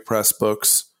 academic press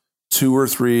books, 2 or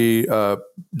 3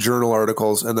 journal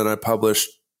articles, and then I published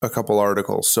a couple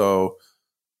articles. So,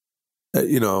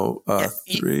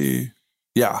 3.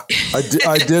 Yeah,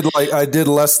 I did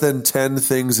less than 10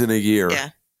 things in a year. Yeah.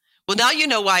 Well, now you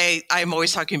know why I'm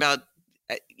always talking about,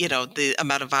 the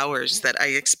amount of hours that I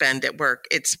expend at work.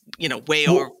 It's,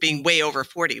 being way over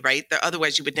 40, right?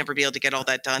 Otherwise you would never be able to get all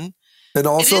that done. And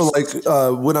also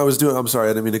when I was doing, I'm sorry,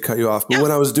 I didn't mean to cut you off, but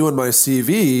when I was doing my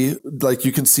CV, like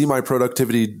you can see my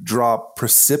productivity drop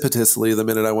precipitously the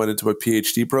minute I went into a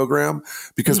PhD program,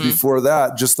 because before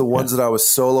that, just the ones that I was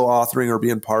solo authoring or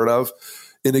being part of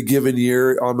in a given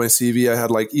year on my CV, I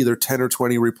had like either 10 or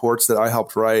 20 reports that I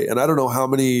helped write. And I don't know how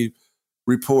many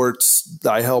reports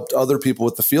I helped other people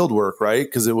with the field work, right?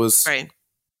 Because it was,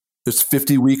 there's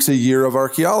 50 weeks a year of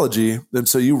archaeology. And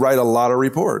so you write a lot of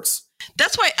reports.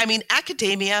 That's why,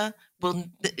 academia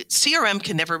CRM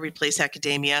can never replace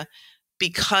academia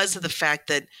because of the fact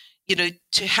that,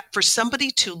 for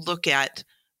somebody to look at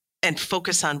and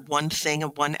focus on one thing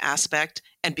and one aspect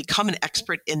and become an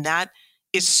expert in that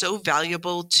is so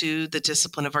valuable to the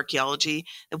discipline of archaeology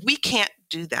that we can't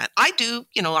do that. I do,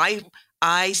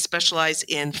 I specialize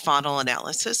in faunal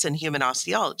analysis and human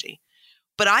osteology,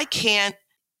 but I can't,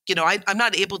 I'm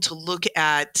not able to look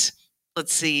at,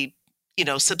 let's see,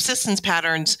 subsistence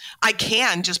patterns. I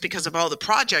can just because of all the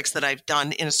projects that I've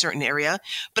done in a certain area,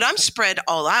 but I'm spread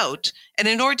all out. And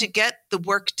in order to get the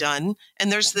work done,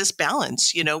 and there's this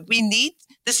balance,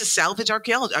 this is salvage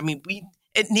archaeology.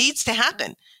 It needs to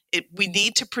happen. We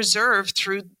need to preserve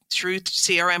through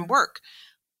CRM work,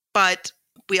 but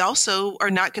we also are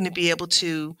not going to be able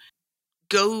to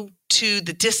go to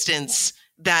the distance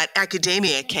that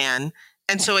academia can.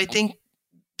 And so I think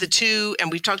the two,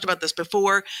 and we've talked about this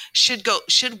before, should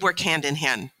work hand in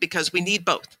hand because we need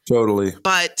both. Totally.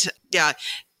 But yeah,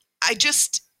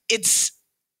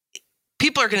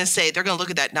 people are going to say, they're going to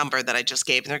look at that number that I just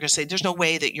gave and they're going to say, there's no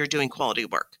way that you're doing quality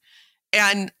work.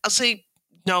 And I'll say,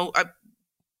 no,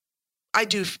 I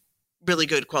do really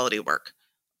good quality work.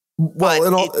 Well,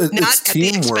 and it's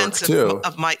teamwork too.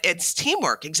 It's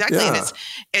teamwork, exactly, yeah.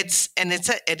 And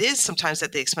it is sometimes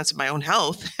at the expense of my own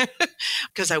health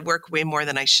because I work way more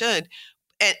than I should,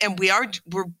 and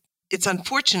it's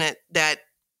unfortunate that,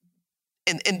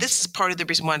 and this is part of the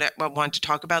reason why I want to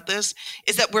talk about this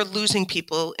is that we're losing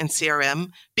people in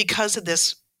CRM because of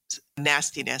this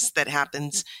nastiness that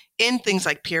happens in things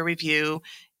like peer review,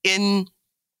 in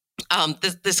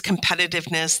this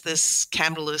competitiveness, this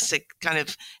capitalistic kind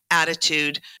of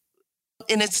attitude.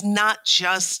 And it's not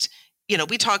just,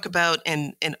 we talk about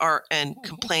and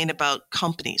complain about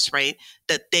companies, right?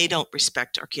 That they don't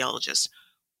respect archaeologists.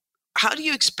 How do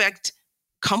you expect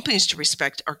companies to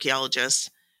respect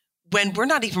archaeologists when we're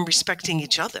not even respecting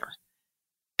each other?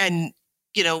 And,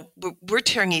 we're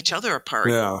tearing each other apart.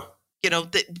 Yeah.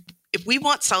 If we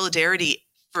want solidarity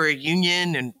for a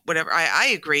union and whatever, I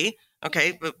agree.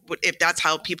 Okay, but if that's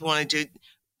how people want to do,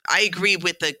 I agree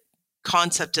with the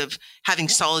concept of having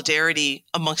solidarity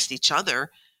amongst each other,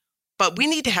 but we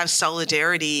need to have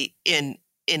solidarity in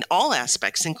all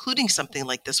aspects, including something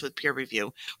like this with peer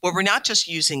review, where we're not just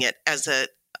using it as a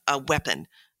weapon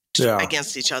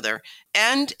against each other.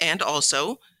 And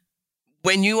also,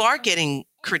 when you are getting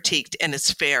critiqued and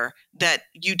it's fair, that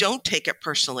you don't take it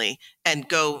personally and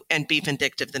go and be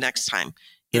vindictive the next time.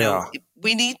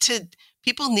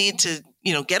 People need to,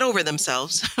 get over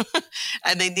themselves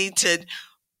and they need to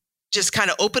just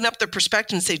kind of open up their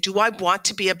perspective and say, do I want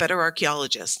to be a better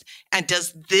archaeologist? And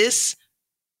does this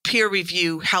peer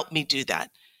review help me do that?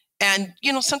 And,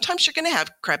 sometimes you're going to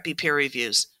have crappy peer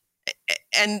reviews.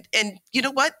 And you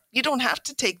know what? You don't have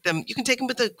to take them. You can take them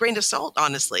with a grain of salt,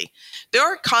 honestly. There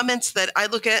are comments that I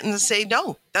look at and say,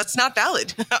 no, that's not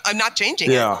valid. I'm not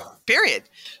changing it, period.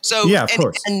 So, of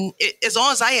course. And as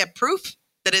long as I have proof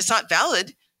that it's not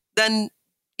valid, then,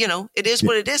 it is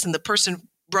what it is. And the person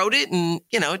wrote it and,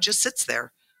 it just sits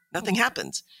there. Nothing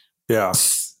happens. Yeah.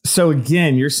 So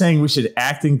again, you're saying we should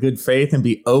act in good faith and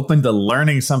be open to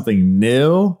learning something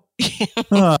new?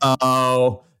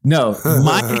 Oh, no.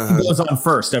 Mine goes on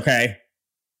first, okay?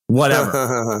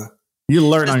 Whatever. You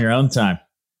learn on your own time.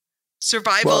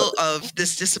 Survival of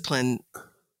this discipline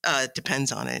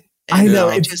depends on it. And I know.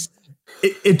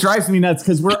 It drives me nuts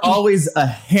because we're always a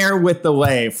hair width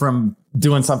away from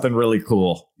doing something really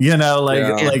cool. You know,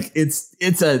 like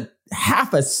it's a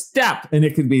half a step and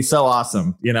it could be so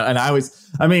awesome, you know. And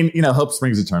hope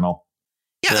springs eternal.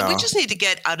 Yeah, we just need to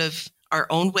get out of our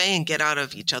own way and get out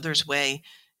of each other's way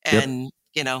and,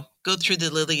 go through the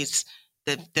lilies,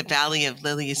 the valley of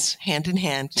lilies hand in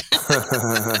hand.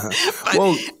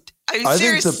 Well, I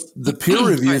think the peer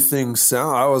review thing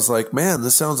I was like, man,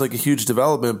 this sounds like a huge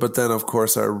development. But then, of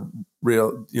course, I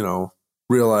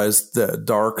realized the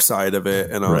dark side of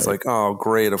it. And I was like, oh,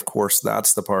 great. Of course,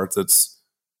 that's the part that's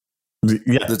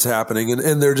happening.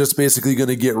 And they're just basically going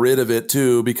to get rid of it,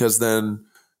 too, because then,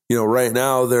 right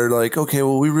now they're like, OK,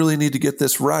 well, we really need to get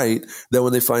this right. Then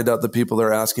when they find out the people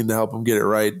they're asking to help them get it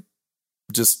right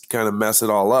just kind of mess it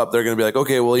all up, they're going to be like,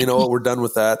 OK, well, you know what? We're done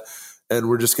with that. And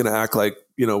we're just going to act like,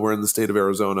 we're in the state of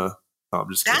Arizona. I'm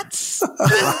just that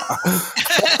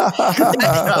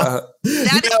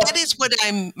is what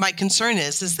my concern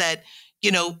is that,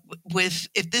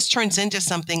 if this turns into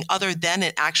something other than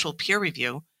an actual peer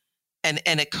review and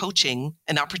a coaching,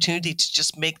 an opportunity to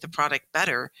just make the product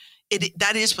better,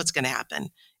 that is what's going to happen.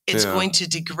 It's going to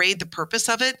degrade the purpose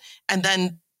of it. And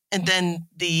then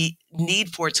the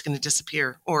need for it's going to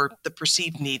disappear, or the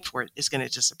perceived need for it is going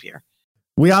to disappear.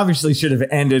 We obviously should have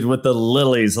ended with the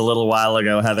lilies a little while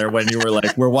ago, Heather, when you were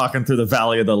like, we're walking through the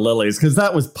valley of the lilies, because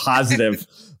that was positive.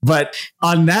 But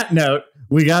on that note,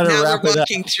 we got to wrap it up. We're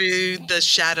walking through the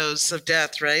shadows of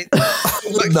death, right?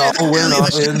 No, we're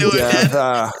not in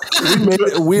death.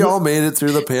 We all made it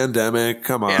through the pandemic.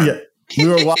 Come on. Yeah. We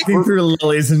were walking through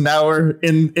lilies, and now we're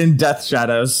in death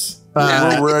shadows.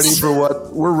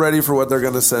 We're ready for what they're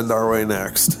going to send our way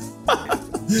next.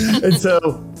 And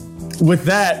so, with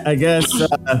that, I guess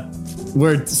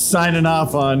we're signing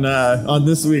off on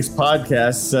this week's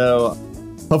podcast. So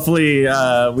hopefully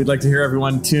we'd like to hear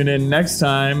everyone tune in next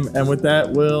time. And with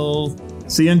that, we'll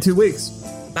see you in 2 weeks.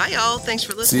 Bye, y'all. Thanks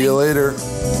for listening. See you later.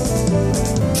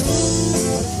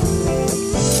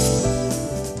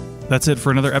 That's it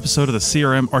for another episode of the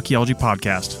CRM Archaeology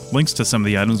Podcast. Links to some of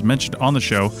the items mentioned on the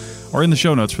show are in the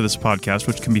show notes for this podcast,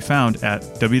 which can be found at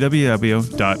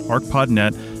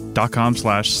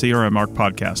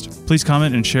www.arcpodnet.com/CRMArcPodcast. Please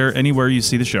comment and share anywhere you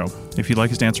see the show. If you'd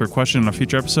like us to answer a question on a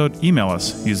future episode, email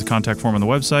us. Use the contact form on the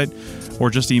website, or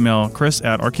just email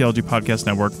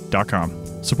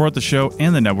chris@archaeologypodcastnetwork.com. Support the show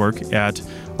and the network at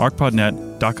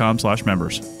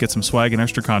arcpodnet.com/members. Get some swag and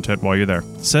extra content while you're there.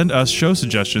 Send us show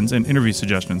suggestions and interview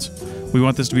suggestions. We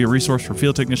want this to be a resource for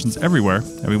field technicians everywhere,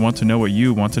 and we want to know what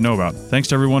you want to know about. Thanks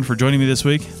to everyone for joining me this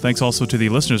week. Thanks also to the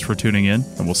listeners for tuning in,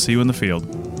 and we'll see you in the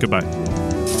field. Goodbye.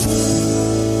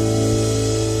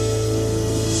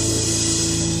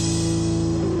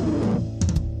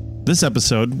 This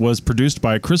episode was produced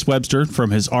by Chris Webster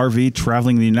from his RV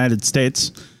traveling the United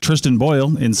States, Tristan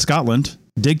Boyle in Scotland,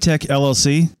 DigTech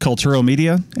LLC, Cultural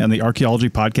Media, and the Archaeology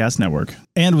Podcast Network,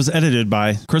 and was edited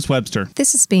by Chris Webster.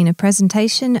 This has been a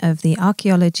presentation of the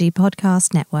Archaeology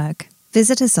Podcast Network.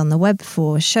 Visit us on the web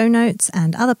for show notes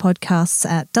and other podcasts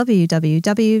at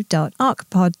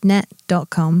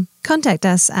www.arcpodnet.com. Contact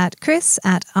us at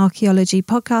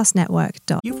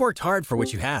chris@archaeologypodcastnetwork.com. You've worked hard for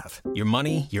what you have. Your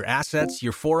money, your assets,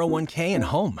 your 401k, and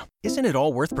home. Isn't it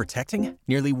all worth protecting?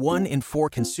 Nearly 1 in 4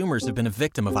 consumers have been a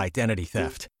victim of identity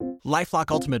theft. LifeLock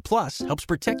Ultimate Plus helps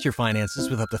protect your finances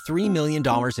with up to $3 million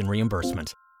in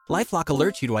reimbursement. LifeLock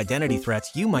alerts you to identity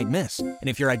threats you might miss. And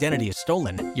if your identity is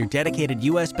stolen, your dedicated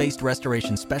U.S.-based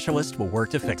restoration specialist will work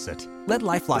to fix it. Let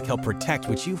LifeLock help protect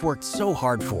what you've worked so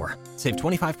hard for. Save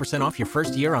 25% off your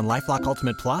first year on LifeLock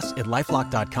Ultimate Plus at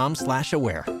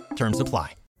LifeLock.com/aware. Terms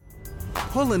apply.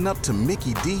 Pulling up to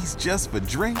Mickey D's just for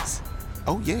drinks?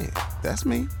 Oh yeah, that's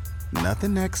me.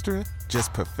 Nothing extra,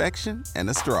 just perfection and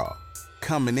a straw.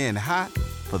 Coming in hot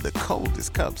for the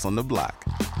coldest cups on the block.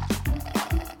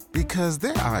 Because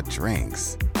there are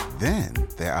drinks. Then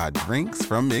there are drinks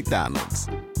from McDonald's.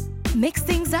 Mix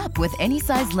things up with any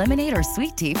size lemonade or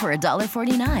sweet tea for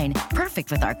 $1.49.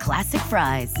 Perfect with our classic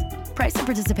fries. Price and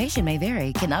participation may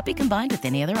vary. Cannot be combined with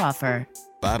any other offer.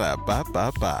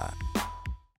 Ba-da-ba-ba-ba.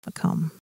 .com.